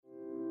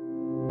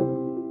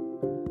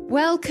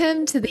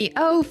Welcome to the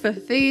Oh For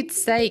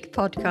Food's Sake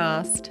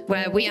podcast,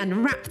 where we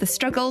unwrap the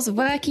struggles of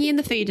working in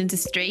the food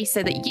industry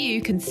so that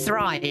you can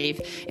thrive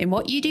in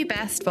what you do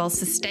best while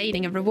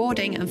sustaining a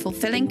rewarding and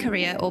fulfilling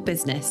career or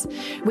business.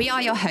 We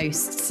are your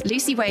hosts,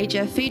 Lucy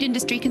Wager, food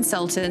industry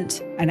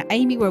consultant, and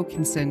Amy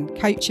Wilkinson,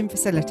 coach and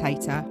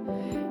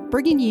facilitator,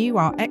 bringing you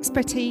our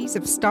expertise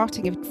of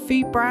starting a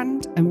food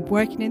brand and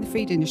working in the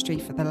food industry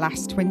for the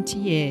last 20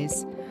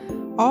 years.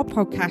 Our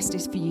podcast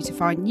is for you to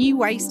find new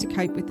ways to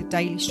cope with the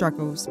daily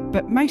struggles,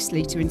 but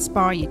mostly to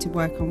inspire you to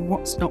work on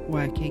what's not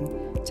working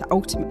to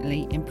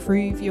ultimately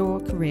improve your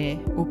career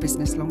or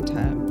business long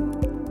term.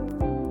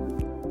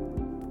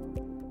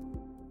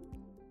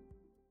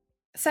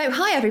 So,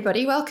 hi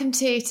everybody, welcome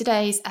to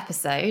today's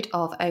episode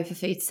of Oh For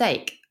Food's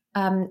Sake.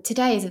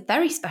 Today is a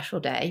very special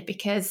day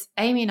because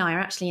Amy and I are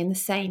actually in the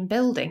same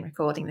building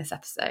recording this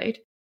episode.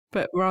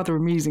 But rather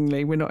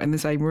amusingly, we're not in the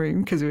same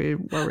room because we're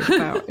worried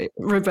about it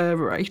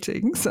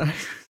reverberating. So,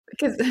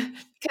 because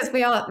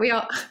we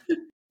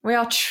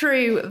are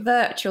true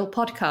virtual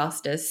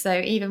podcasters. So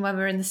even when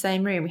we're in the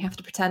same room, we have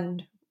to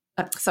pretend.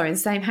 In the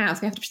same house,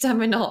 we have to pretend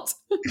we're not.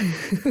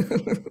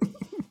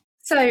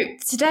 So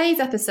today's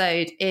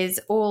episode is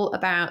all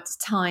about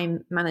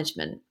time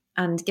management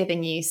and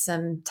giving you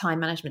some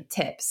time management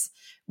tips.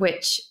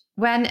 Which,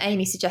 when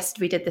Amy suggested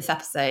we did this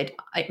episode,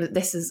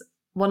 this is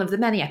one of the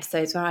many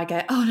episodes where I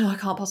go, oh no, I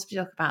can't possibly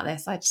talk about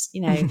this. I just,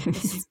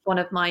 this is one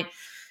of my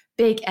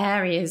big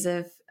areas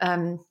of,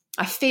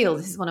 I feel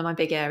this is one of my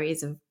big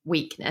areas of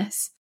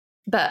weakness.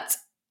 But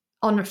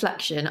on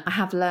reflection, I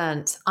have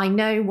learnt, I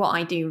know what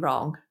I do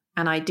wrong,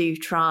 and I do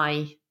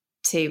try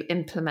to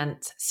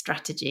implement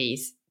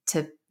strategies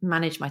to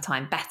manage my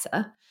time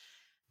better.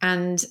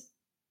 And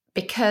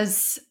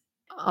because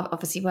I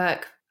obviously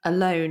work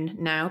alone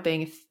now,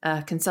 being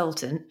a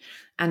consultant,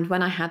 and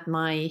when I had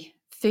my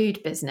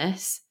food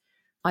business,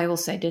 I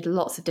also did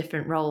lots of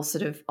different roles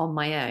sort of on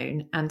my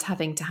own and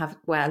having to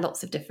wear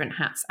lots of different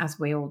hats, as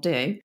we all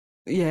do.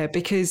 Yeah,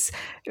 because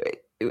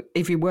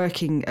if you're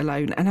working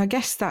alone, and I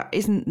guess that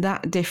isn't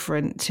that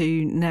different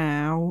to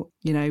now,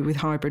 with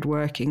hybrid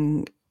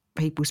working,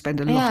 people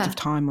spend a lot of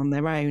time on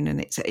their own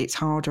and it's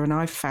harder. And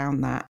I've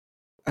found that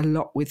a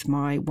lot with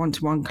my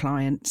one-to-one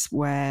clients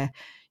where,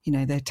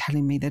 they're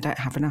telling me they don't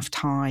have enough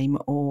time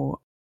or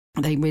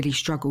they really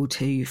struggle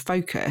to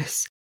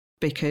focus,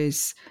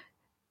 because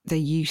they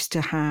used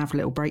to have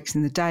little breaks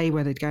in the day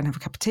where they'd go and have a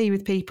cup of tea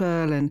with people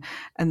and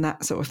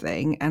that sort of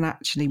thing. And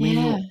actually,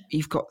 when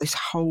you've got this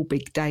whole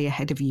big day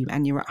ahead of you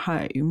and you're at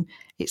home,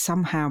 it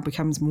somehow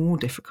becomes more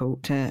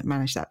difficult to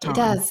manage that time. It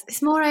does.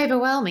 It's more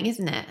overwhelming,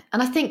 isn't it?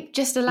 And I think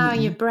just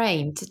allowing your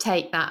brain to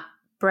take that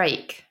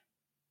break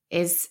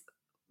is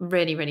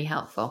really, really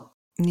helpful.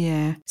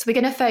 Yeah. So we're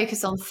going to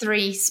focus on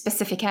 3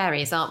 specific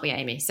areas, aren't we,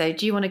 Amy? So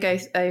do you want to go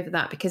over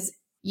that? Because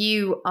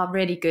you are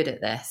really good at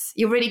this.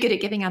 You're really good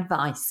at giving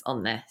advice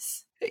on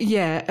this.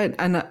 Yeah,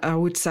 and I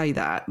would say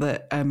that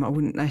I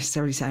wouldn't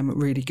necessarily say I'm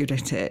really good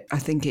at it. I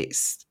think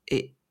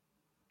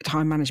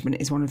time management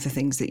is one of the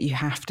things that you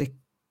have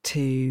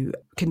to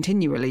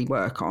continually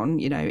work on,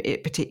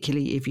 it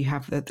particularly if you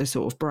have the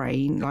sort of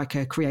brain, like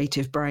a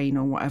creative brain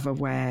or whatever,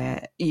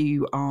 where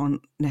you aren't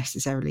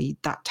necessarily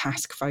that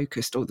task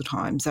focused all the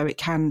time. So it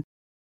can,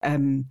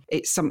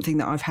 it's something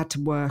that I've had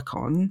to work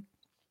on.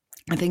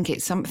 I think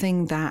it's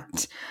something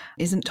that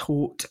isn't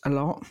taught a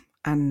lot.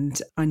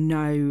 And I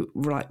know,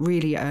 like,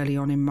 really early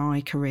on in my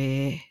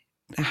career,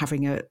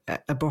 having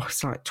a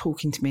boss like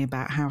talking to me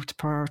about how to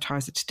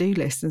prioritise a to-do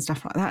list and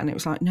stuff like that. And it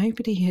was like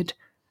nobody had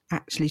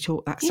actually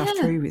talked that stuff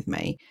through with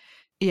me.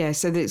 Yeah,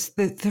 so there's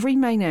the 3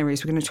 main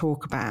areas we're going to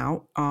talk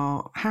about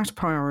are how to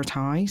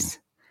prioritise,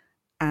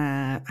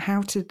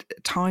 how to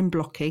time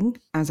blocking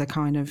as a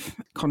kind of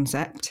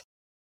concept,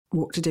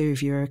 what to do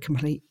if you're a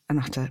complete and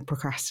utter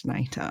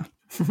procrastinator.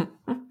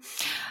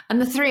 And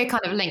the 3 are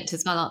kind of linked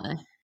as well, aren't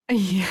they?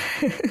 Yeah.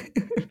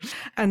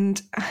 And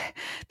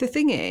the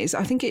thing is,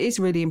 I think it is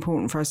really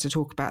important for us to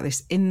talk about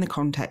this in the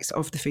context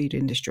of the food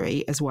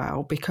industry as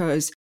well,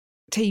 because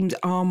teams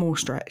are more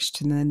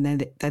stretched than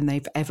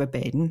they've ever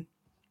been.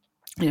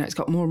 It's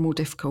got more and more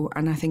difficult.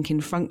 And I think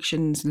in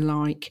functions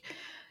like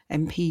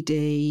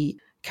MPD,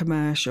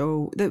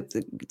 commercial,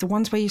 the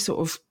ones where you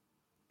sort of,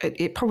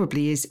 it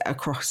probably is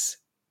across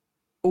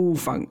all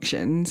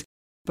functions,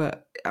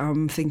 but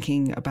I'm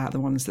thinking about the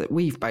ones that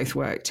we've both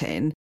worked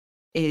in,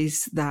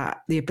 is that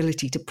the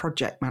ability to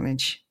project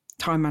manage.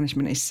 Time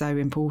management is so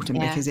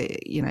important because it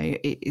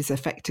is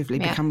effectively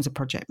becomes a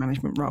project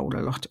management role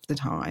a lot of the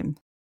time.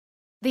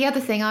 The other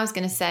thing I was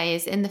going to say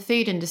is in the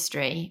food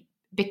industry,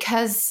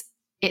 because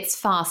it's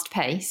fast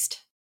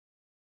paced,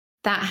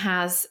 that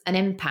has an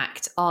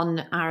impact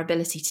on our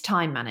ability to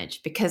time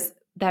manage, because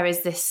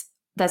there's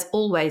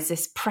always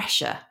this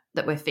pressure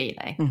that we're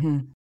feeling. Mm-hmm.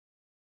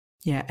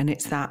 Yeah, and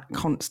it's that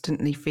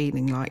constantly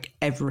feeling like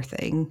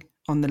everything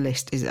on the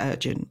list is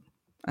urgent,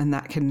 and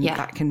that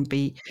can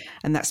be,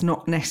 and that's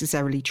not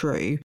necessarily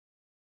true.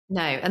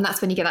 No, and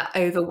that's when you get that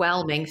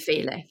overwhelming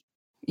feeling.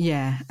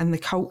 Yeah, and the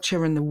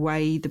culture and the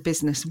way the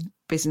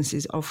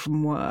businesses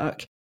often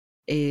work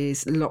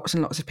is lots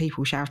and lots of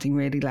people shouting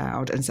really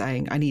loud and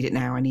saying, I need it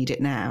now, I need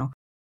it now.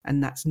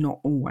 And that's not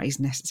always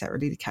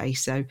necessarily the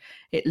case. So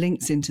it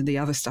links into the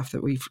other stuff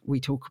that we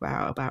talk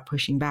about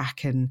pushing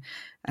back and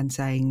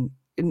saying,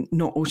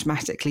 not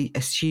automatically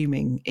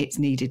assuming it's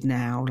needed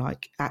now,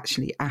 like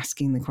actually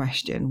asking the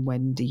question,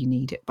 when do you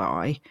need it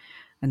by?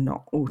 And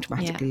not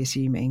automatically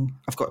assuming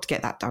I've got to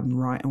get that done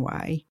right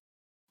away.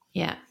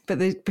 Yeah.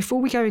 But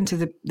before we go into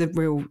the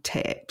real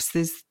tips,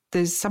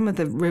 there's some of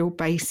the real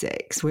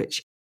basics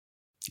which,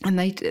 and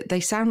they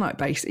sound like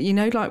basic, you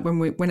know, like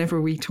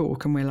whenever we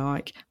talk and we're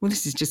like, well,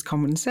 this is just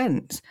common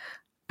sense.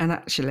 And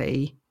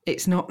actually,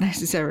 it's not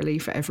necessarily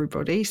for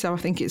everybody. So I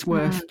think it's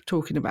worth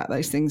talking about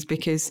those things,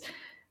 because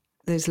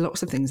there's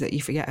lots of things that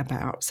you forget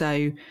about.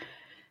 So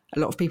a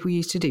lot of people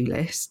use to-do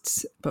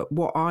lists, but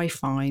what I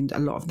find a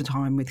lot of the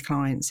time with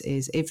clients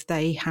is if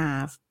they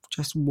have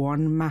just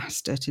one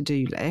master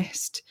to-do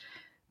list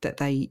that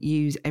they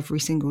use every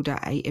single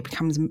day, it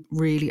becomes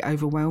really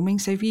overwhelming.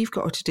 So if you've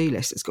got a to-do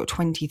list that's got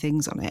 20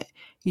 things on it,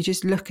 you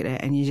just look at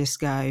it and you just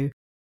go,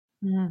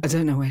 I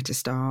don't know where to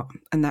start.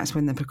 And that's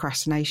when the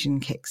procrastination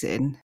kicks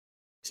in.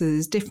 So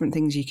there's different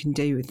things you can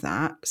do with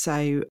that.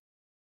 So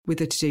with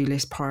a to-do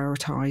list,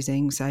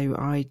 prioritising. So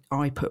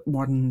I put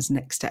ones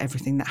next to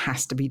everything that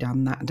has to be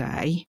done that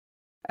day,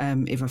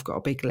 if I've got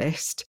a big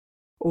list.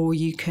 Or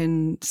you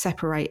can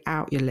separate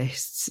out your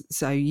lists.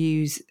 So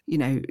use,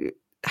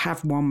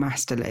 have one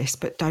master list,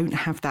 but don't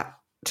have that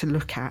to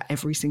look at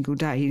every single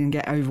day and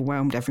get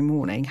overwhelmed every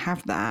morning.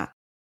 Have that,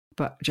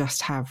 but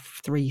just have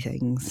 3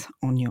 things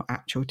on your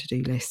actual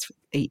to-do list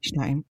each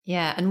day.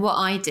 Yeah. And what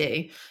I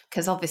do,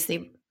 because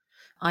obviously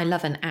I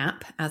love an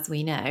app, as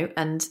we know,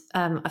 and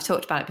I've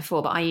talked about it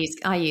before, but I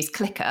use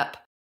ClickUp.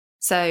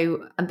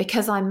 So, and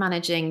because I'm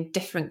managing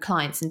different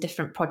clients and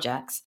different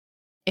projects,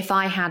 if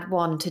I had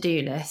one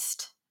to-do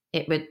list,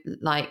 it would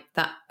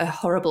a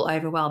horrible,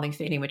 overwhelming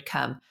feeling would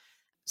come.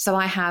 So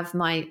I have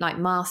my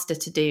master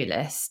to-do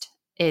list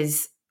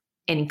is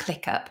in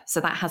ClickUp.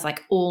 So that has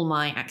all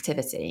my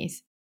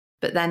activities.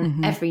 But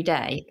then every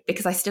day,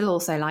 because I still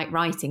also like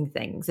writing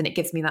things, and it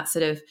gives me that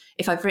sort of,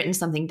 if I've written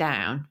something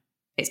down,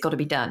 it's got to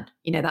be done.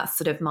 That's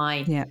sort of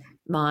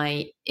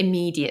my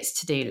immediate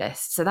to-do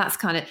list. So that's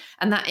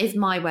and that is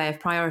my way of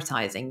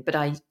prioritizing, but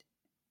I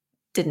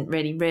didn't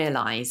really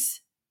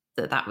realize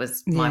that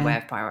was my way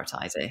of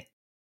prioritizing.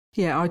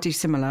 Yeah, I do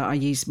similar. I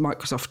use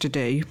Microsoft To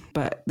Do,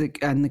 but the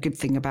good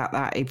thing about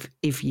that,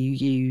 if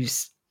you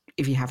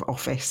have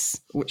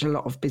Office, which a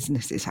lot of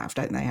businesses have,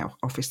 don't they? Have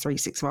Office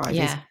 365,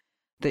 is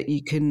that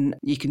you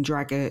can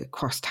drag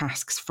across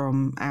tasks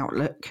from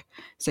Outlook.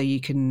 So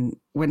you can,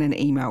 when an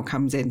email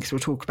comes in, because we'll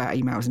talk about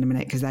emails in a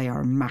minute, because they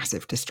are a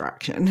massive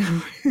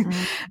distraction,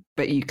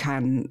 but you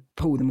can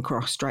pull them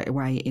across straight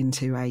away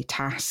into a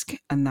task.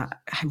 And that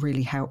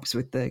really helps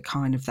with the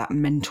kind of that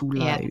mental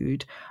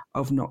load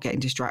of not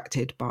getting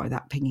distracted by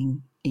that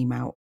pinging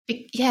email.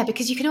 Yeah,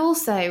 because you can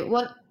also,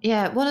 one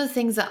of the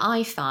things that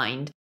I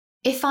find,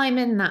 if I'm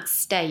in that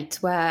state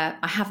where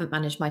I haven't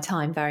managed my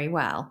time very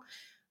well,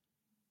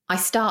 I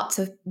start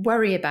to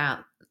worry about,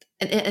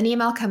 an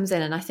email comes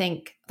in and I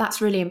think that's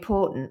really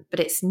important,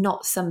 but it's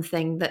not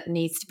something that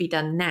needs to be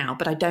done now,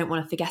 but I don't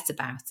want to forget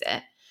about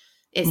it.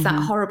 It's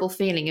that horrible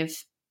feeling of,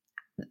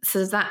 so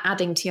is that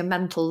adding to your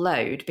mental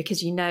load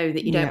because you know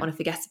that you don't want to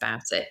forget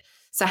about it.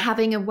 So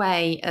having a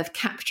way of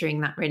capturing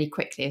that really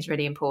quickly is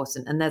really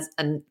important.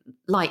 And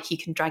you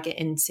can drag it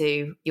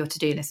into your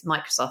to-do list,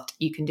 Microsoft,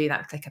 you can do that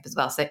with ClickUp as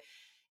well. So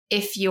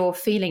if you're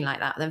feeling like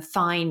that, then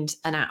find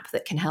an app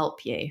that can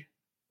help you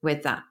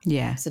with that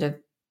sort of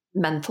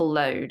mental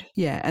load.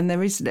 Yeah, and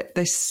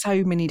there's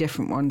so many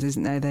different ones,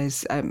 isn't there?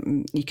 There's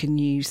you can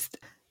use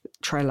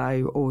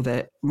Trello, or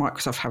that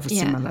Microsoft have a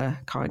similar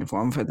kind of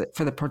one for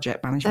the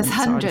project management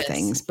side of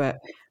things. But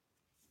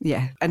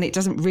and it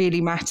doesn't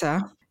really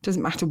matter. It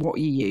doesn't matter what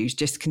you use,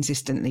 just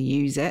consistently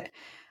use it.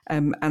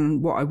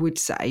 And what I would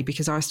say,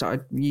 because I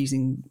started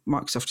using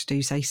Microsoft To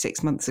Do, say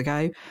 6 months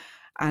ago,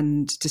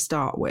 and to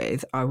start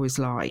with, I was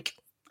like,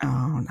 oh,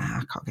 no,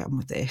 I can't get on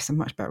with this. I'm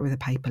much better with a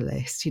paper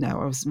list. I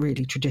was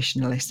really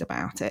traditionalist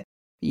about it.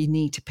 You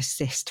need to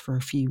persist for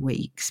a few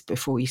weeks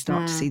before you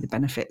start to see the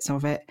benefits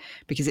of it,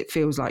 because it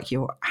feels like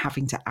you're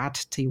having to add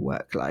to your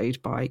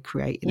workload by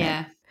creating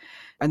it.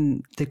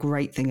 And the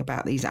great thing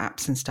about these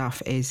apps and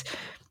stuff is,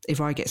 if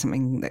I get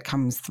something that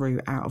comes through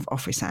out of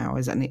office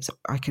hours, and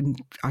I can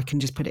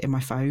just put it in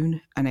my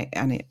phone, and it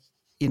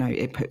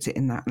it puts it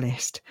in that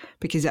list,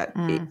 because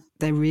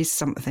there is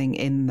something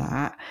in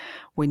that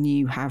when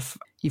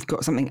you've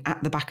got something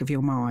at the back of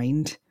your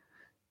mind,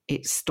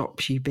 it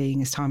stops you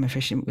being as time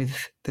efficient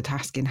with the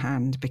task in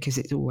hand, because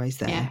it's always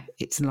there. Yeah.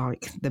 It's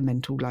like the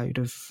mental load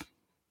of,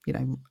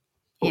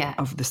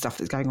 of the stuff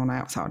that's going on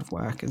outside of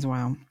work as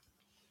well.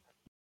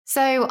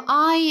 So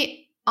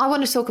I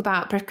want to talk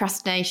about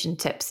procrastination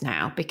tips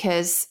now,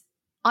 because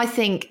I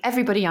think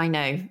everybody I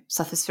know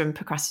suffers from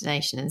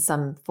procrastination in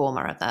some form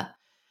or other.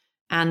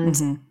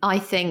 And I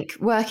think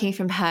working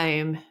from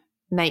home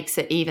makes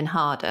it even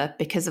harder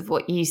because of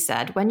what you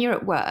said. When you're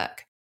at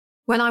work,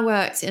 when I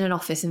worked in an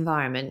office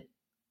environment,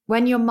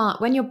 when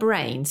your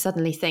brain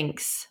suddenly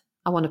thinks,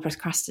 I want to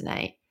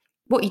procrastinate,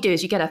 what you do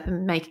is you get up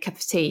and make a cup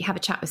of tea, have a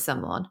chat with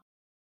someone,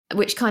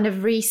 which kind of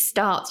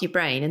restarts your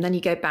brain. And then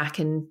you go back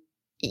and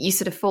you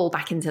sort of fall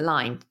back into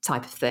line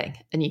type of thing.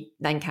 And you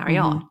then carry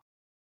on.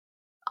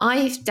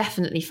 I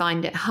definitely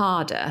find it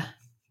harder,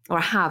 or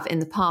I have in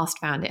the past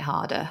found it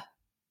harder,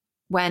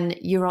 when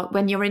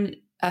you're in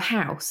a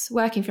house,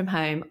 working from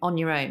home on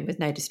your own with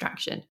no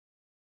distraction.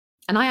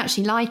 And I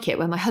actually like it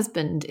when my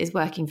husband is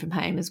working from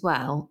home as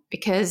well,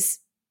 because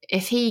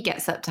if he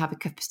gets up to have a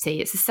cup of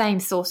tea, it's the same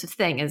sort of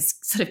thing as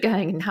sort of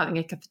going and having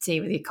a cup of tea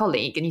with your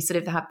colleague, and you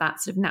sort of have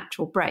that sort of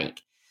natural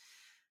break.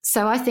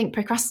 So I think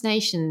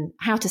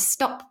how to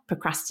stop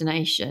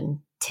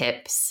procrastination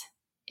tips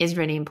is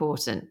really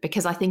important,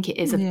 because I think it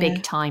is a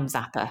big time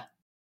zapper.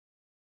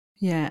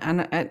 Yeah,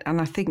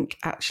 and I think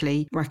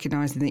actually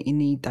recognising that you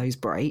need those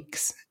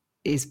breaks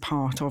is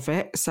part of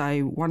it.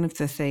 So one of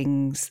the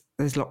things,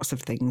 there's lots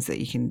of things that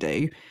you can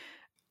do.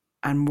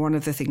 And one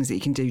of the things that you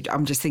can do,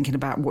 I'm just thinking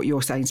about what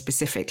you're saying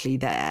specifically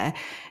there,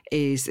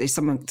 is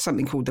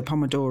something called the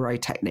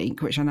Pomodoro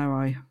technique, which I know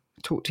I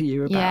talked to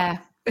you about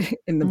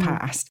in the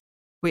past,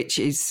 which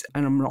is,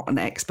 and I'm not an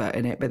expert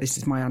in it, but this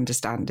is my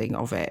understanding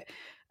of it.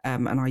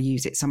 And I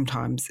use it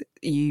sometimes.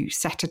 You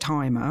set a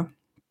timer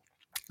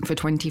for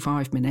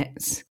 25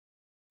 minutes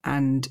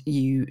and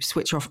you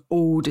switch off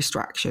all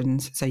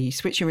distractions. So you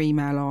switch your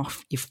email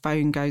off, your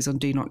phone goes on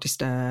Do Not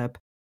Disturb.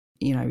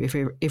 You know, if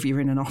you're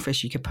in an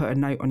office, you could put a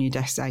note on your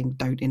desk saying,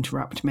 don't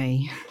interrupt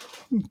me,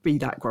 be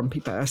that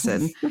grumpy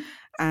person.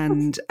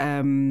 And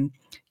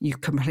you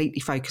completely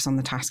focus on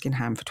the task in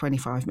hand for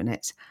 25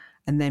 minutes.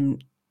 And then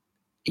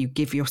you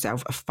give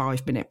yourself a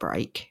 5-minute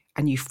break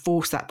and you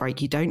force that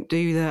break. You don't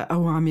do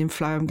I'm in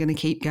flow, I'm going to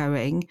keep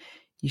going.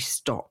 You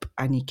stop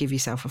and you give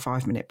yourself a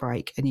 5-minute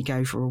break and you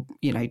go for,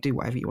 do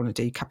whatever you want to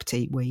do, cup of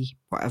tea,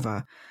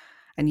 whatever.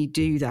 And you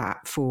do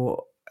that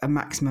for a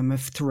maximum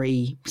of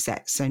 3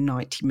 sets, so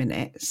 90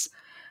 minutes.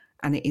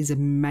 And it is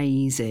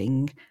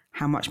amazing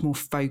how much more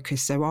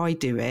focused. So I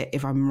do it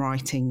if I'm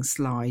writing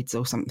slides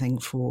or something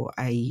for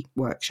a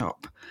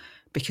workshop,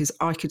 because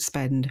I could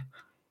spend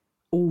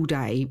all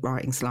day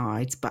writing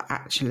slides, but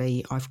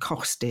actually I've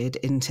costed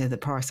into the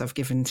price I've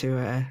given to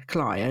a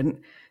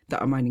client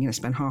that I'm only going to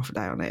spend half a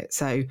day on it.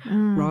 So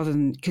rather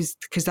than, because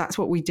that's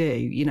what we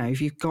do, if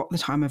you've got the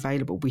time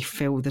available, we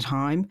fill the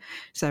time.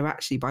 So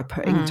actually by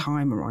putting a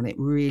timer on, it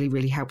really,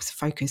 really helps to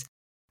focus.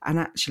 And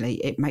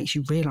actually it makes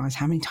you realise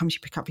how many times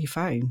you pick up your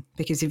phone,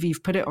 because if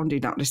you've put it on Do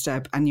Not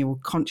Disturb and you're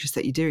conscious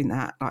that you're doing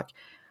that, like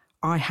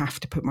I have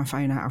to put my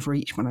phone out of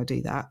reach when I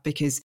do that,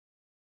 because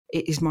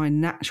it is my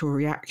natural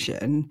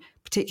reaction,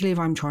 particularly if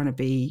I'm trying to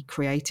be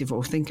creative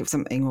or think of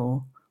something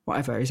or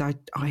whatever, is I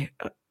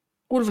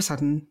all of a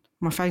sudden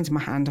my phone's in my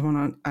hand, I'm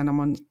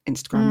on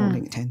Instagram or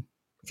LinkedIn,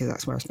 because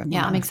that's where I spend my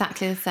life. I'm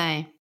exactly the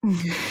same.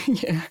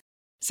 Yeah.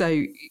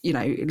 So,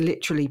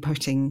 literally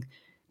putting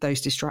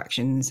those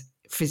distractions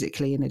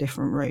physically in a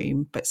different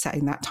room, but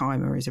setting that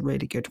timer is a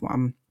really good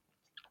one.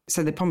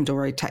 So the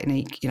Pomodoro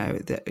technique,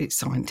 that it's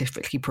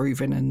scientifically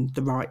proven and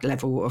the right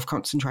level of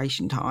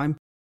concentration time.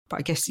 But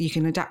I guess you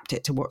can adapt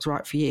it to what's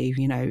right for you.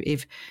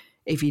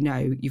 If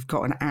you've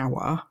got an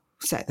hour,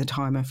 set the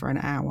timer for an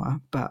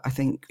hour. But I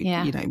think,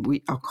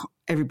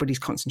 everybody's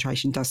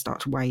concentration does start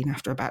to wane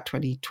after about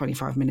 20,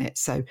 25 minutes.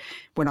 So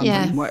when I'm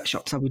doing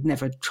workshops, I would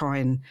never try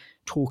and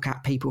talk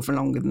at people for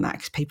longer than that,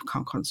 because people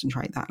can't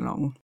concentrate that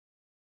long.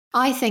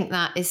 I think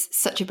that is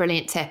such a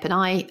brilliant tip. And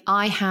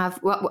I have,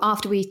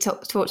 after we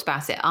talked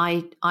about it,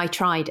 I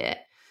tried it.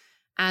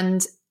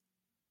 And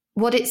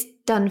what it's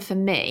done for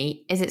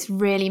me is it's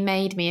really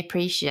made me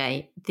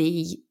appreciate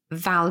the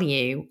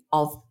value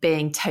of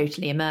being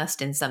totally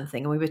immersed in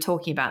something. And we were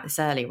talking about this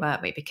earlier,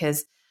 weren't we?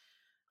 Because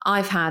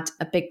I've had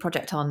a big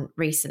project on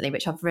recently,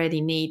 which I've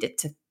really needed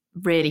to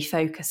really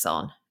focus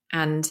on.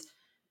 And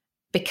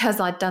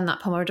because I'd done that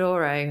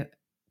Pomodoro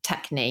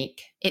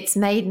technique, it's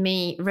made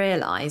me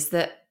realise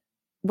that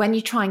when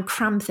you try and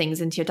cram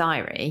things into your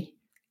diary,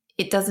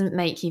 it doesn't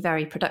make you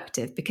very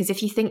productive, because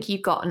if you think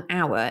you've got an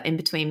hour in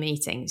between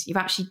meetings, you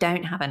actually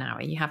don't have an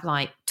hour. You have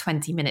like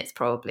 20 minutes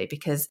probably,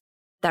 because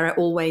there are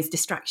always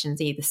distractions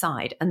either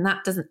side. And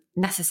that doesn't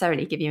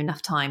necessarily give you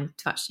enough time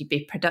to actually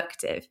be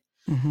productive.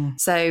 Mm-hmm.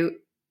 So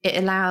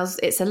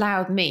it's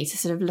allowed me to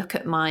sort of look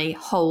at my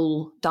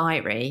whole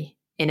diary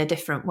in a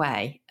different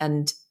way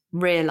and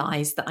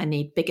realise that I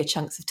need bigger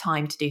chunks of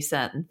time to do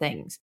certain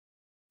things,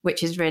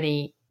 which is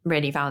really,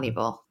 really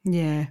valuable.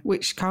 Yeah,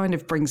 which kind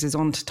of brings us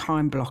on to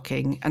time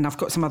blocking. And I've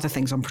got some other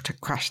things on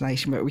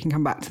procrastination, but we can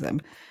come back to them,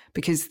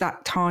 because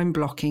that time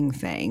blocking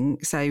thing.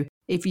 So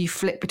if you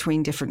flip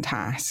between different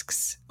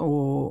tasks,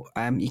 or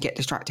you get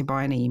distracted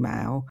by an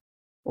email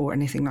or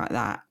anything like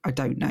that, I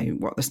don't know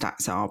what the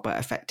stats are, but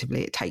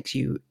effectively it takes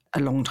you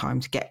a long time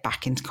to get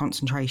back into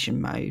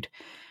concentration mode.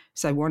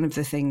 So one of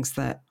the things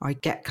that I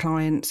get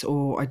clients,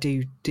 or I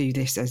do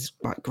this as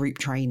like group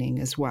training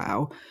as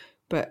well,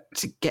 But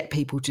to get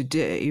people to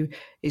do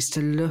is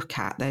to look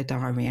at their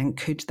diary and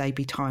could they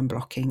be time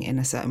blocking in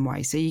a certain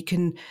way. So you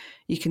can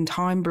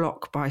time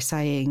block by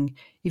saying,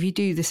 if you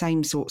do the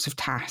same sorts of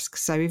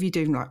tasks, so if you're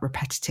doing like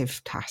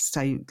repetitive tasks,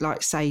 so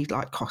like say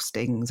like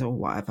costings or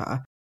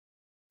whatever,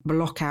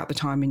 block out the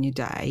time in your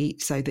day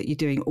so that you're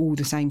doing all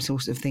the same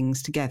sorts of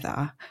things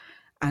together,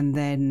 and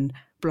then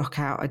block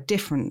out a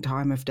different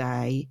time of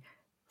day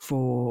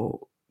for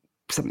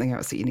something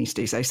else that you need to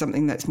do. So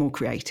something that's more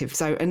creative.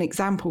 So an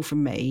example for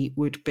me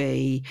would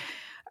be,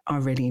 I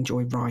really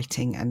enjoy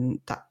writing and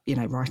that,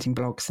 writing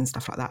blogs and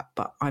stuff like that,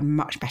 but I'm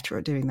much better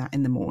at doing that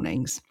in the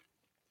mornings.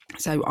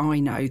 So I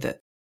know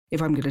that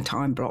if I'm going to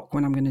time block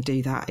when I'm going to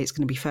do that, it's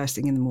going to be first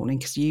thing in the morning,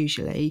 because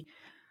usually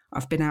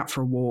I've been out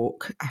for a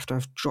walk after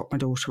I've dropped my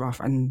daughter off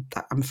and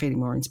I'm feeling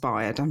more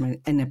inspired. I'm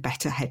in a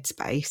better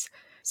headspace.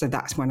 So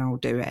that's when I'll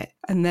do it.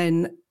 And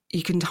then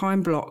you can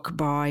time block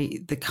by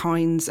the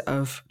kinds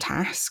of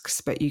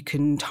tasks, but you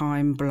can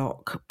time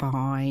block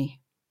by...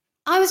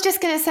 I was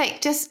just going to say,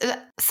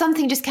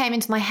 something just came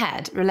into my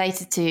head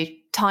related to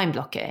time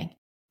blocking.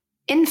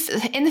 In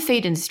the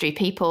food industry,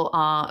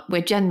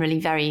 we're generally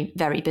very,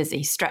 very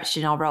busy, stretched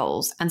in our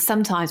roles. And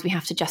sometimes we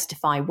have to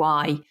justify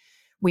why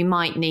we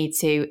might need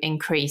to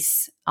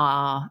increase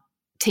our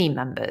team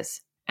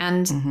members.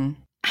 And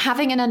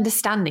having an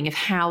understanding of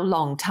how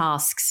long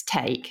tasks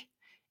take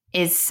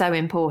is so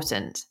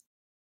important.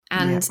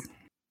 And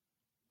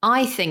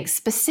I think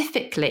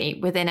specifically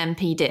within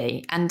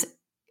NPD, and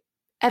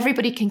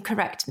everybody can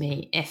correct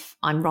me if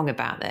I'm wrong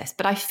about this,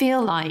 but I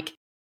feel like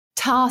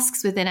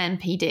tasks within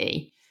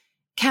NPD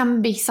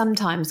can be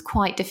sometimes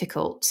quite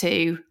difficult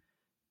to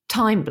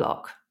time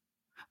block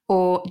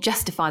or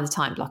justify the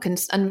time block.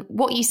 And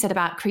what you said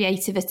about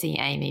creativity,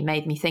 Amy,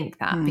 made me think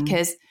that,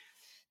 because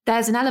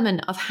there's an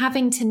element of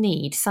having to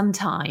need some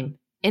time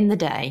in the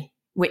day,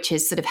 which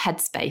is sort of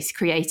headspace,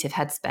 creative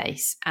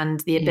headspace, and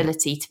the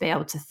ability to be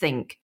able to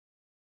think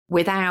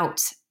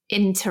without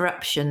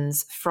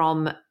interruptions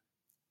from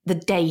the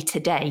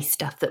day-to-day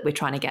stuff that we're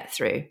trying to get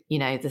through,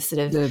 the sort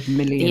of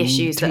the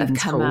issues that have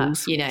come up,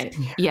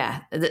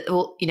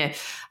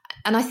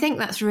 and I think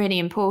that's really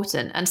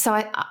important. And so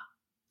I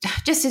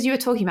just as you were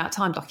talking about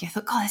time blocking, I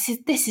thought, God,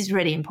 this is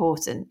really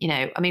important.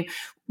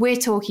 We're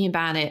talking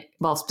about it,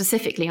 well,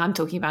 specifically, I'm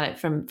talking about it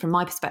from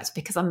my perspective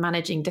because I'm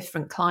managing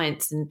different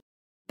clients,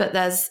 but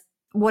there's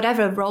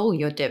whatever role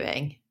you're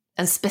doing,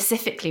 and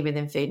specifically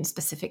within food and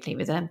specifically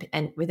within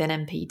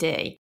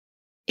NPD,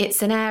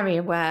 it's an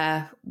area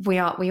where we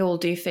all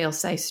do feel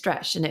so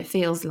stretched, and it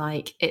feels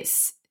like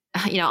it's,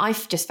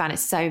 I've just found it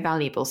so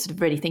valuable sort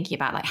of really thinking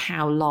about like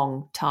how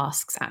long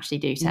tasks actually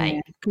do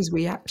take. Because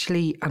we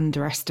actually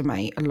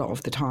underestimate a lot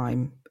of the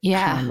time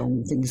how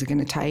long things are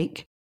going to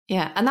take.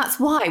 Yeah. And that's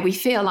why we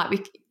feel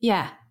like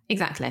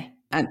exactly.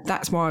 And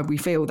that's why we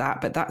feel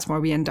that, but that's why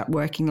we end up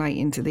working late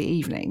into the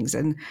evenings.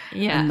 And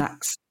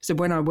that's, so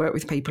when I work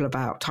with people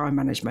about time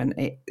management,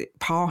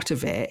 part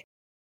of it,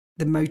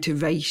 the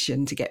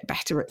motivation to get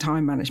better at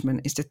time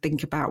management is to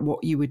think about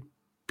what you would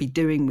be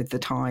doing with the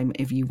time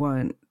if you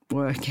weren't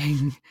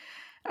working.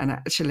 And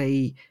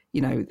actually,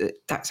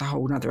 that's a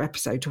whole nother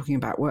episode talking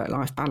about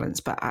work-life balance.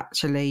 But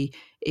actually,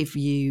 if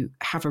you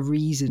have a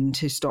reason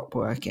to stop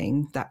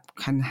working, that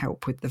can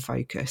help with the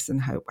focus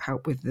and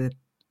help with the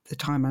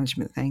time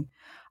management thing.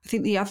 I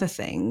think the other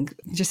thing,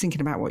 just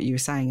thinking about what you were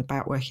saying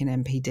about working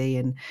NPD,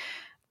 and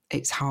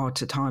it's hard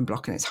to time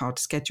block and it's hard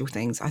to schedule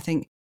things. I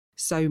think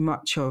so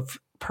much of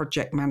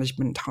project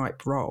management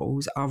type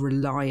roles are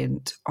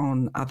reliant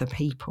on other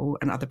people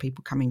and other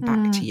people coming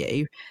back to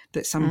you,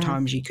 that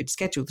sometimes you could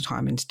schedule the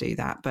time in to do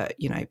that, but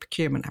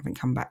procurement haven't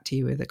come back to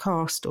you with a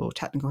cost, or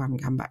technical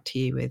haven't come back to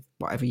you with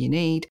whatever you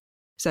need.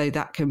 So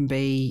that can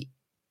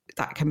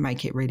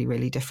make it really,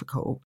 really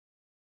difficult.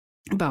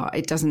 But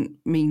it doesn't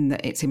mean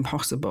that it's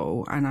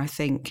impossible. And I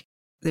think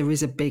there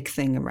is a big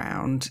thing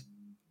around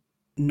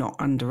not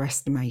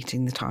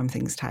underestimating the time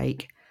things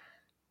take.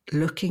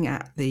 Looking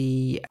at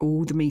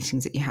all the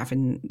meetings that you have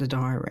in the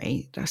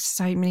diary, there's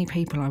so many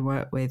people I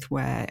work with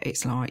where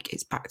it's like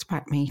it's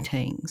back-to-back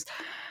meetings,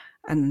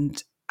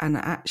 and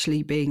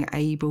actually being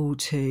able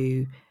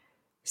to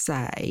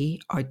say,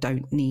 I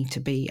don't need to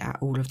be at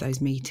all of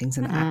those meetings,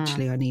 and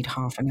actually I need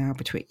half an hour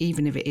between,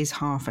 even if it is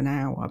half an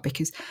hour,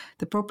 because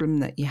the problem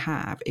that you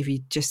have if you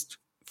just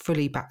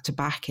fully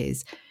back-to-back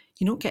is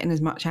you're not getting as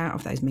much out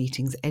of those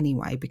meetings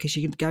anyway, because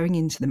you're going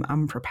into them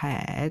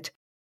unprepared.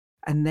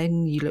 And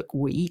then you look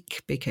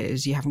weak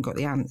because you haven't got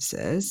the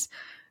answers.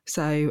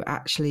 So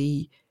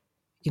actually,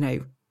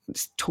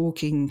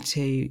 talking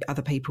to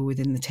other people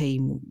within the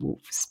team,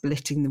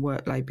 splitting the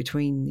workload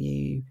between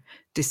you,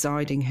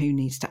 deciding who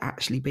needs to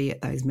actually be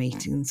at those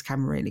meetings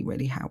can really,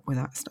 really help with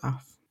that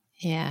stuff.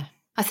 Yeah,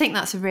 I think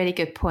that's a really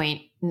good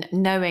point,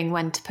 knowing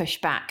when to push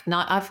back. And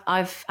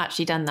I've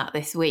actually done that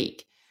this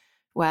week,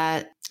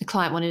 where a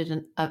client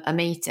wanted a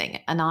meeting,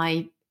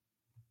 and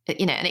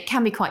and it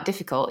can be quite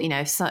difficult,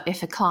 so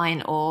if a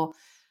client or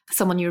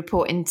someone you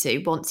report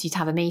into wants you to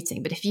have a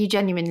meeting, but if you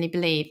genuinely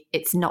believe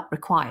it's not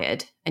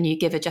required and you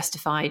give a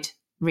justified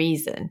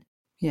reason,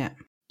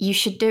 you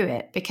should do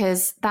it,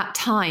 because that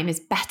time is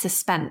better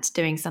spent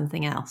doing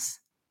something else.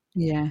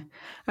 Yeah.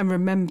 And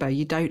remember,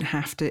 it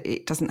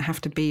doesn't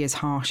have to be as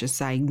harsh as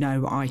saying,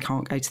 no, I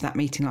can't go to that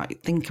meeting.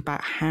 Like, think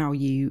about how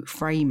you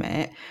frame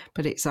it.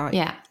 But it's like,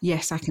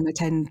 yes, I can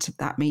attend to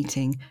that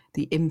meeting.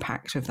 The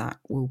impact of that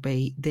will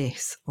be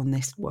this on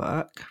this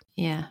work.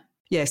 Yeah.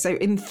 Yeah. So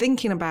in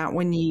thinking about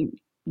when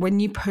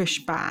you push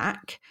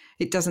back,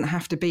 it doesn't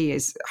have to be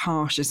as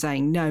harsh as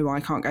saying, no, I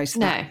can't go to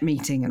that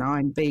meeting and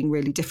I'm being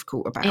really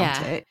difficult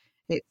about it.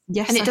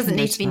 Yes, and it doesn't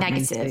need to be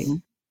negative.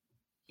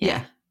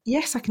 Yeah.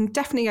 Yes, I can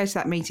definitely go to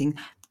that meeting.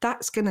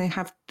 That's going to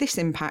have this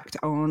impact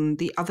on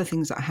the other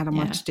things that I had on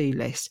my to-do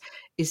list.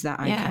 Is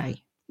that okay? Yeah.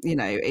 You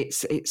know,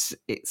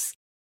 it's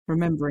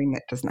remembering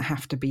it doesn't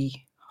have to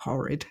be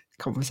horrid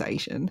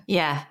conversation.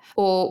 Yeah.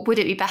 Or would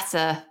it be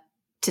better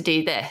to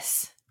do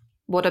this?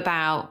 What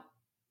about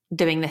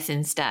doing this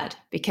instead?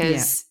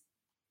 Because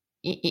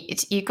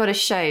you've got to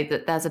show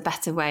that there's a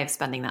better way of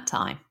spending that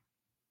time.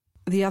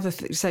 The other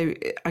thing, so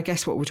I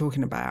guess what we're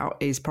talking about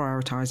is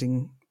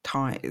prioritising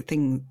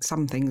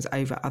some things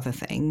over other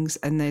things,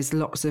 and there's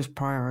lots of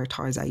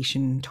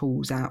prioritization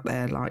tools out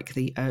there like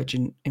the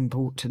urgent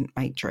important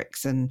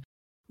matrix and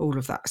all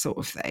of that sort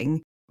of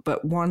thing.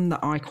 But one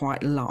that I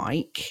quite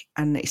like,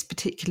 and it's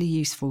particularly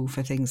useful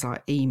for things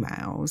like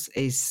emails,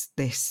 is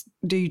this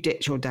do,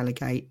 ditch or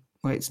delegate.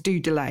 Well, it's do,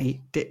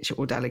 delay, ditch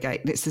or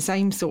delegate. And it's the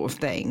same sort of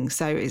thing.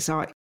 So it's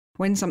like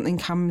when something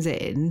comes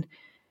in,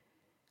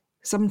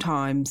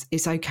 sometimes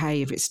it's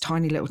okay if it's a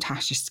tiny little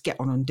task, just get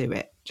on and do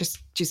it.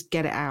 Just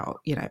get it out,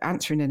 you know,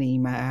 answering an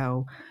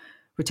email,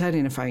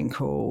 returning a phone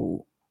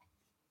call,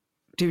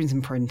 doing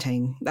some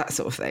printing, that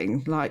sort of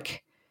thing.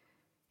 Like,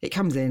 it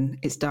comes in,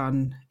 it's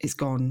done, it's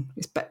gone.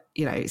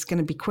 It's going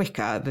to be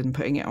quicker than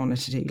putting it on a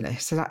to-do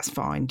list. So that's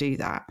fine, do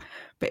that.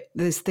 But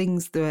there's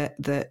things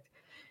that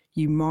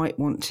you might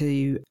want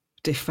to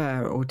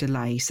defer or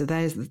delay. So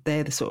they're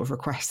the sort of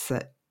requests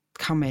that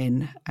come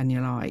in and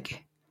you're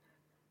like,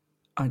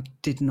 I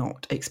did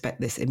not expect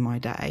this in my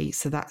day.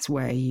 So that's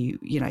where you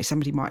know,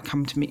 somebody might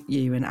come to meet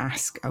you and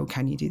ask, oh,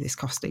 can you do this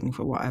costing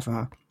for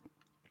whatever?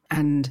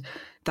 And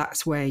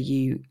that's where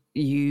you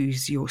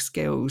use your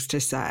skills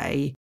to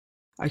say,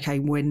 okay,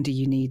 when do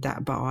you need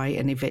that by?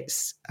 And if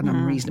it's an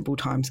unreasonable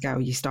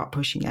timescale, you start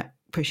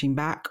pushing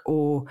back,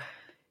 or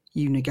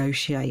you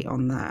negotiate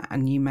on that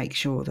and you make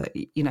sure that,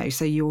 you know,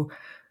 so you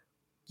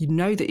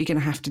know that you're going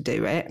to have to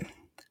do it,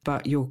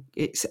 but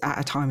it's at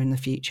a time in the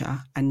future,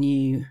 and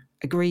you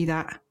agree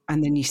that,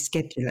 and then you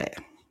schedule it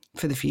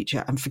for the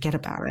future and forget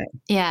about it.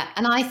 Yeah.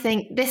 And I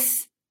think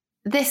this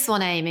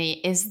one, Amy,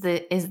 is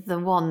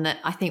the one that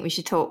I think we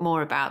should talk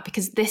more about,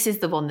 because this is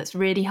the one that's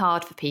really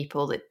hard for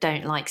people that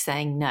don't like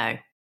saying no.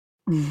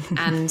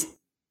 And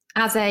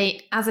as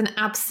an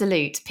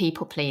absolute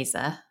people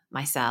pleaser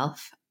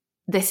myself,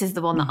 this is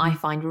the one that I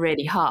find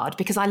really hard,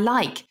 because I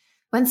like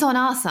when someone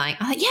asks something,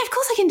 I'm like, yeah, of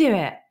course I can do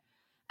it.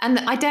 And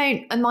I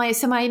don't, and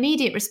my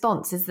immediate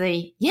response is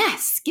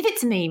yes, give it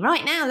to me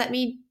right now. Let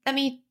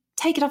me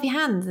take it off your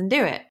hands and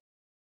do it.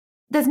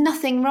 There's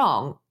nothing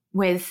wrong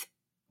with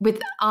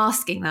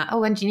asking that, oh,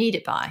 when do you need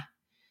it by?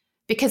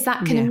 Because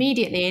that can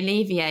immediately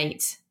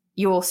alleviate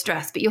your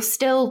stress, but you're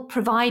still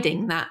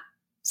providing that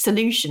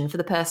solution for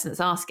the person that's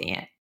asking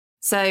it.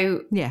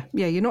 So yeah,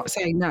 you're not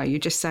saying no, you're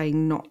just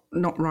saying not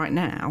right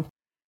now.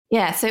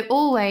 Yeah, so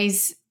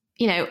always,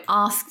 you know,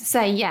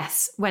 say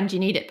yes, when do you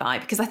need it by?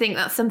 Because I think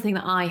that's something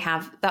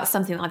that that's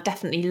something that I've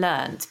definitely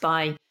learned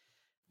by,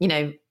 you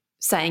know,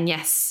 saying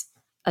yes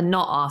and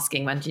not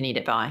asking when do you need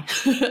it by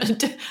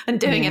and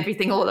doing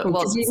everything all at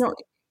once.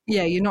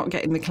 You're not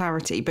getting the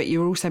clarity, but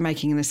you're also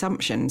making an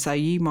assumption. So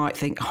you might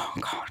think, oh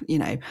God, you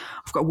know,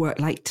 I've got to work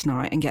late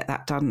tonight and get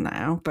that done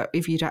now. But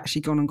if you'd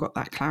actually gone and got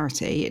that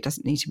clarity, it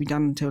doesn't need to be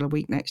done until a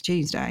week next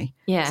Tuesday.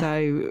 Yeah.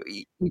 So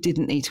you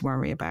didn't need to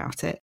worry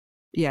about it.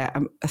 Yeah,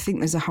 I think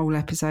there's a whole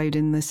episode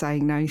in the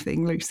saying no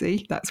thing,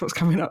 Lucy. That's what's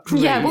coming up for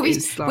me. Yeah, well,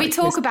 we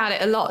talk about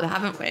it a lot,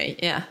 haven't we?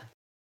 Yeah.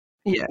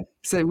 Yeah,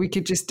 so we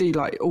could just do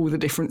like all the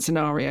different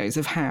scenarios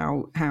of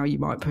how you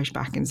might push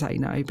back and say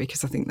no,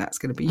 because I think that's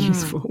going to be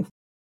useful.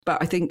 But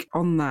I think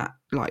on that,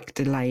 like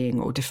delaying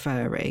or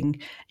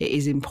deferring, it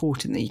is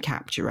important that you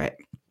capture it,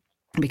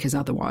 because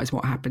otherwise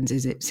what happens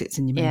is it sits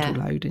in your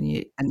mental load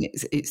and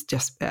it's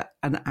just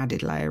an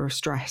added layer of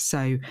stress.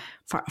 So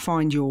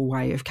find your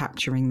way of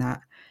capturing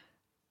that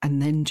and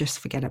then just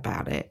forget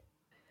about it.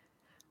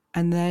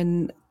 And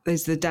then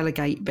there's the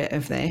delegate bit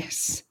of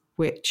this,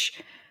 which,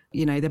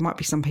 you know, there might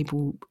be some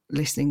people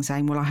listening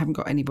saying, well, I haven't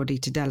got anybody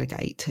to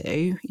delegate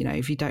to. You know,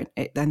 if you don't,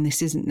 then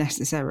this isn't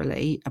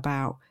necessarily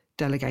about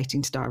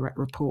delegating to direct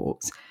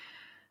reports.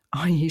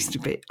 I used to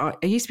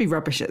be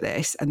rubbish at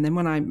this. And then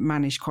when I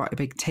managed quite a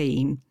big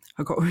team,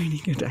 I got really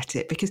good at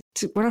it, because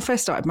when I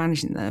first started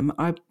managing them,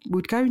 I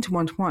would go into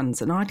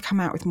one-to-ones and I'd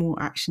come out with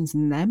more actions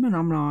than them. And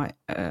I'm like,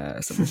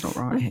 something's not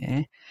right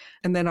here.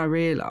 And then I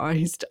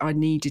realised I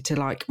needed to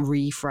like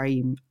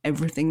reframe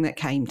everything that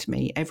came to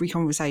me. Every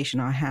conversation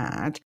I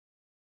had,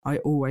 I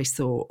always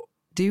thought,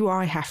 do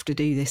I have to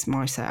do this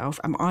myself?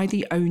 Am I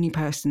the only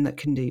person that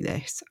can do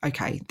this?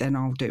 Okay, then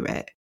I'll do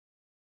it.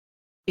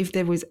 if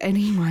there was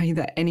any way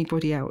that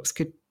anybody else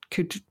could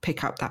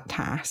pick up that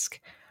task,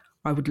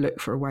 I would look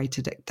for a way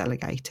to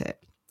delegate it.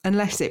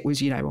 Unless it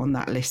was, on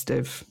that list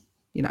of,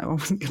 I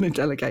wasn't going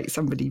to delegate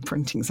somebody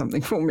printing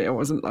something for me. I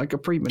wasn't like a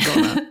prima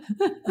donna.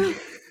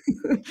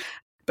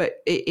 But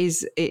it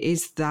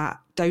is that,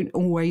 don't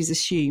always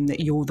assume that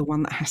you're the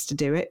one that has to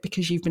do it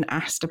because you've been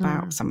asked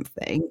about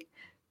something.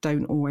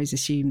 Don't always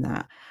assume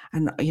that.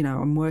 And,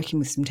 I'm working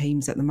with some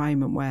teams at the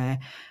moment where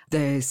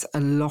there's a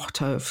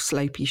lot of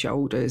slopey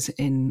shoulders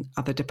in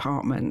other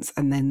departments.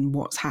 And then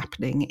what's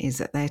happening is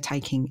that they're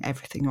taking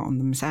everything on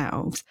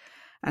themselves.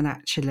 And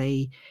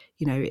actually,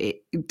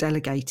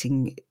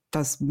 delegating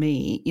does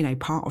me,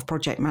 part of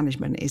project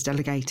management is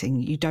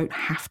delegating. You don't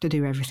have to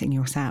do everything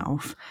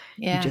yourself.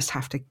 Yeah. You just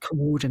have to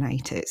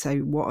coordinate it. So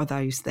what are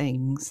those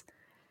things?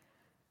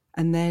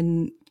 And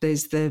then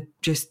there's the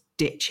just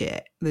ditch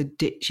it. The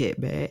ditch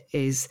it bit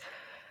is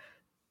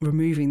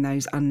removing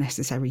those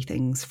unnecessary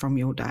things from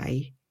your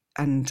day.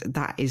 And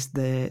that is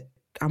the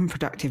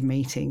unproductive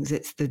meetings.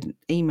 It's the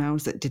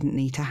emails that didn't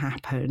need to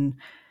happen.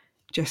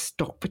 Just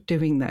stop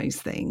doing those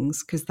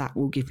things because that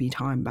will give you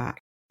time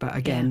back. But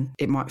again,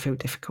 It might feel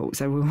difficult.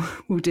 So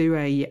we'll do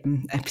a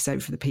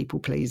episode for the people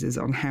pleasers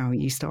on how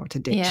you start to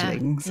ditch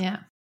things. Yeah.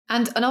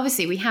 And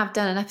obviously we have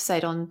done an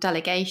episode on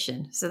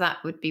delegation. So that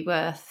would be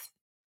worth.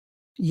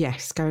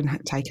 Yes, go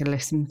and take a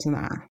listen to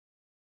that.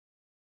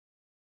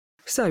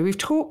 So we've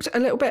talked a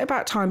little bit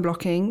about time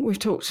blocking. We've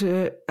talked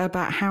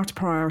about how to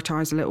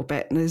prioritise a little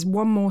bit. And there's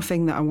one more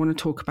thing that I want to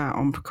talk about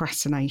on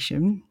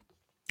procrastination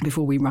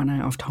before we run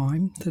out of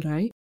time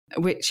today,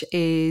 which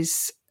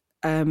is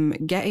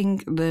getting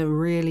the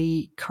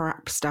really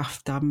crap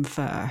stuff done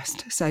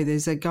first. So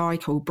there's a guy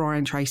called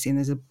Brian Tracy and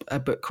there's a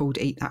book called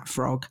Eat That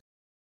Frog.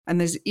 And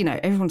there's,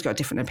 everyone's got a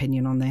different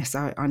opinion on this.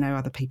 I know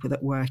other people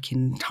that work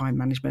in time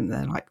management,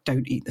 they're like,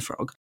 don't eat the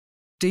frog.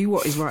 Do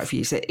what is right for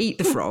you. So eat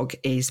the frog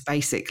is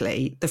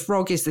basically, the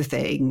frog is the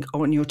thing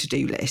on your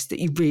to-do list that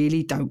you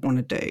really don't want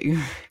to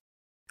do.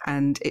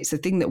 And it's the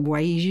thing that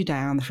weighs you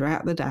down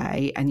throughout the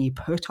day and you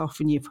put off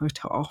and you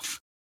put off.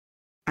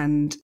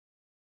 And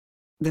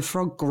the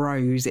frog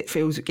grows. It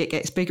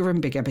gets bigger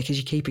and bigger because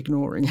you keep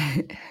ignoring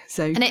it.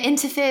 And it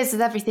interferes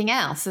with everything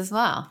else as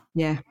well.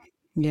 Yeah.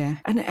 Yeah.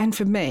 And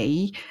for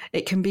me,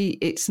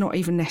 it's not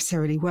even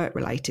necessarily work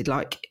related.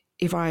 Like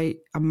I'm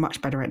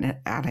much better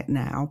at it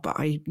now, but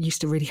I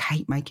used to really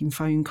hate making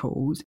phone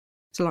calls.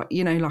 So like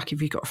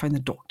if you've got to phone the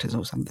doctors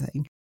or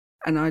something,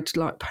 and I'd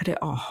like put it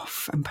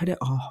off.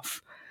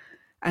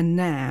 And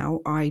now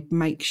I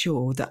make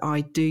sure that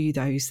I do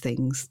those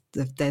things.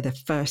 They're the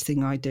first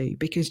thing I do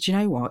because do you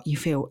know what? You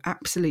feel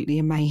absolutely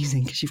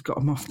amazing because you've got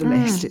them off the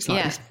list. It's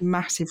like this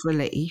massive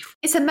relief.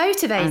 It's a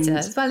motivator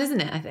as well,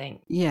 isn't it? I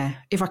think. Yeah.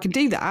 If I can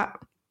do that,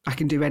 I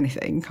can do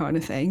anything kind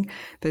of thing.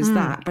 There's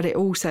that. But it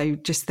also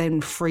just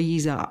then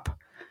frees up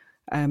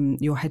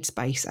your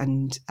headspace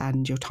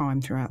and your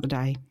time throughout the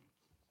day.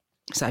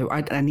 So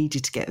I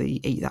needed to get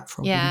the Eat That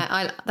Frog.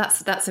 Yeah,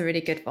 that's a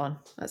really good one.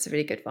 That's a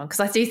really good one because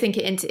I do think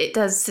it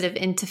does sort of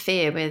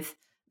interfere with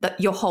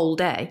your whole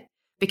day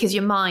because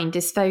your mind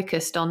is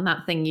focused on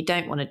that thing you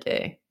don't want to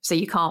do. So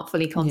you can't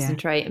fully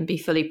concentrate and be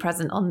fully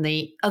present on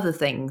the other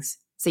things.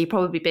 So you're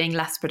probably being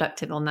less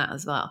productive on that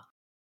as well.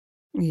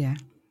 Yeah,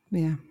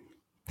 yeah.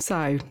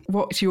 So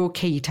what's your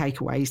key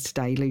takeaways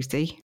today,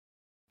 Lucy?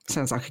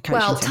 Sounds like a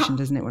coaching session,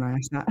 doesn't it, when I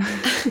ask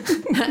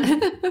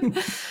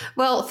that?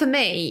 Well, for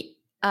me,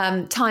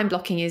 time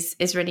blocking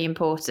is really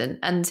important.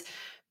 And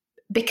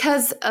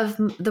because of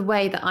the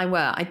way that I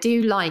work, I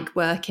do like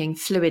working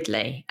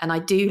fluidly and I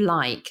do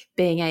like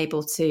being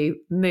able to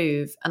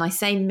move. And I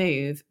say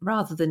move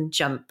rather than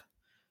jump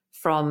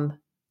from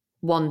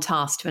one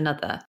task to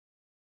another,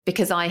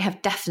 because I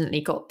have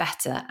definitely got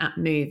better at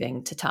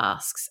moving to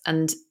tasks.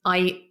 And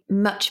I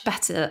much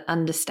better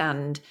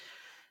understand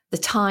the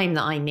time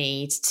that I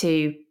need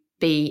to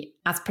be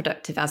as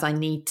productive as I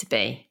need to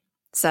be.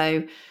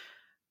 So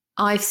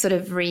I've sort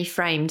of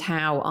reframed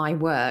how I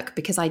work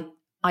because I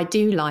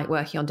do like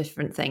working on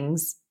different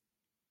things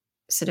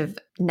sort of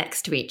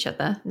next to each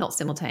other, not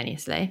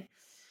simultaneously.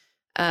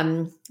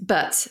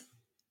 But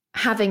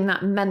having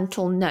that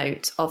mental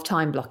note of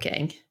time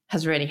blocking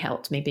has really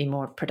helped me be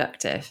more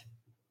productive.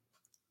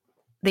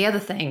 The other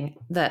thing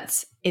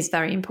that is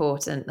very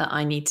important that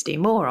I need to do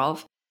more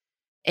of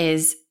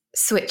is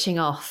switching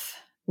off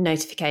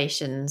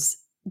notifications,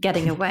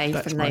 getting away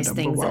from those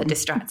things that are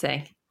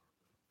distracting.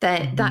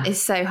 That is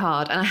so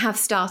hard. And I have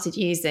started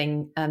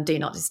using Do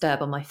Not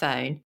Disturb on my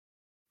phone.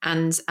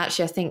 And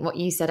actually, I think what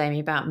you said,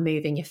 Amy, about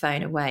moving your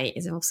phone away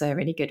is also a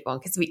really good one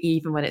because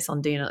even when it's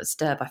on Do Not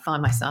Disturb, I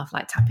find myself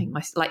like tapping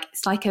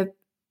it's like a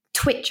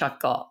twitch I've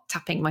got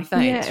tapping my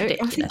phone. Yeah, it's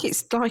ridiculous. I think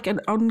it's like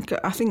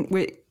I think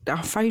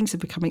our phones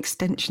have become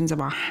extensions of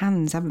our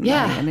hands, haven't they?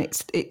 And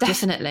it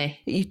definitely.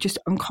 You just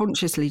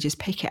unconsciously just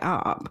pick it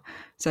up.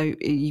 So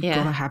you've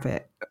got to have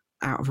it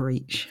out of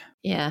reach.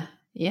 Yeah.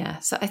 Yeah,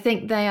 so I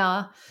think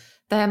they're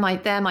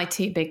my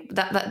two big.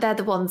 They're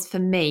the ones for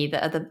me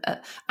that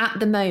are at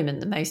the moment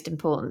the most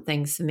important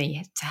things for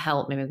me to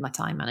help me with my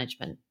time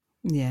management.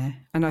 Yeah.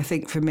 And I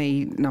think for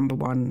me, number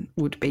one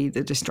would be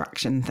the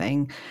distraction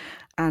thing,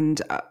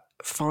 and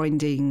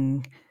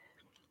finding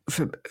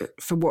for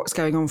what's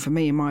going on for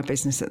me in my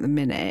business at the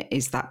minute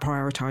is that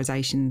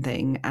prioritization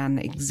thing,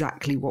 and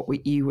exactly what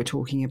you were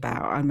talking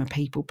about. I'm a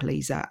people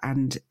pleaser,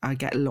 and I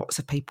get lots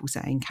of people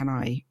saying, can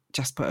I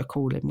just put a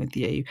call in with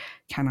you?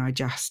 Can I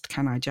just?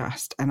 And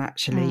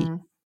actually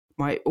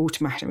my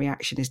automatic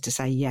reaction is to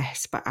say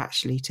yes, but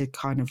actually to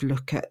kind of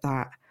look at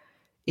that.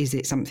 Is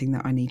it something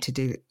that I need to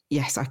do?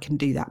 Yes, I can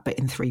do that, but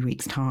in 3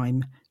 weeks'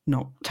 time,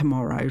 not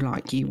tomorrow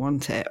like you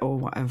want it or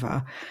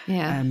whatever.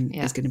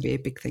 Is going to be a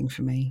big thing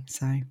for me.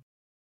 So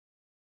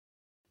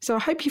I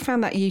hope you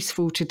found that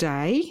useful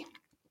today.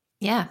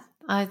 Yeah,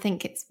 I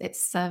think it's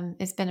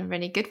been a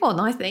really good one,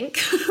 I think,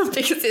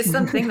 because it's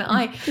something that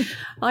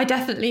I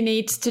definitely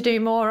need to do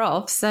more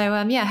of. So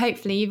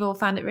hopefully you've all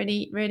found it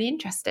really, really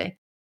interesting.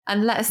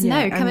 And let us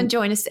know. Come and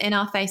join us in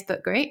our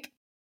Facebook group.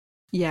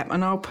 Yeah,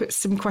 and I'll put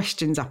some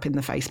questions up in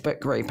the Facebook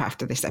group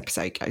after this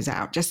episode goes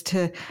out, just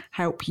to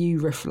help you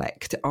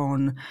reflect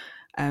on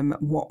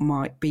what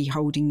might be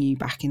holding you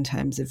back in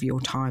terms of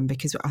your time,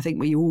 because I think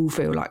we all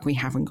feel like we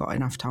haven't got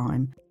enough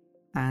time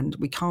and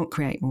we can't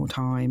create more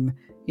time.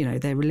 You know,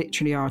 there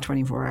literally are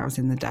 24 hours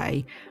in the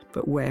day,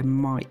 but where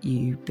might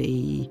you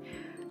be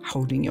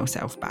holding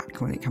yourself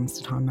back when it comes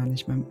to time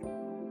management?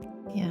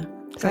 Yeah.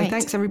 So great.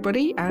 Thanks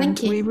everybody, and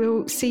we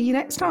will see you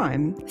next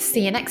time.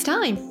 See you next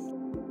time.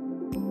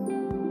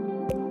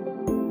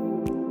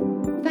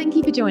 Thank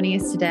you for joining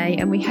us today,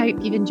 and we hope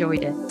you've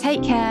enjoyed it.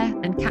 Take care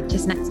and catch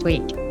us next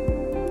week.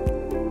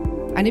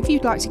 And if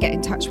you'd like to get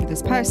in touch with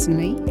us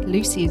personally,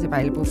 Lucy is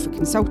available for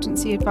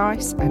consultancy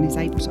advice and is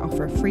able to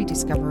offer a free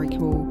discovery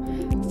call.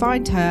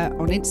 Find her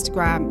on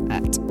Instagram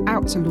at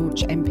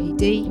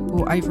OutToLaunchMPD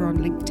or over on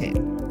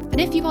LinkedIn. And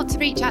if you want to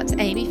reach out to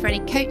Amy for any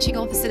coaching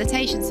or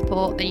facilitation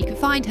support, then you can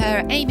find her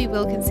at Amy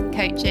Wilkinson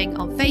Coaching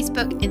on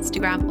Facebook,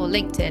 Instagram or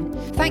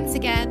LinkedIn. Thanks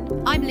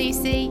again. I'm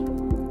Lucy.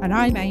 And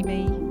I'm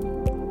Amy.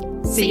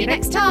 See you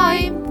next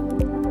time.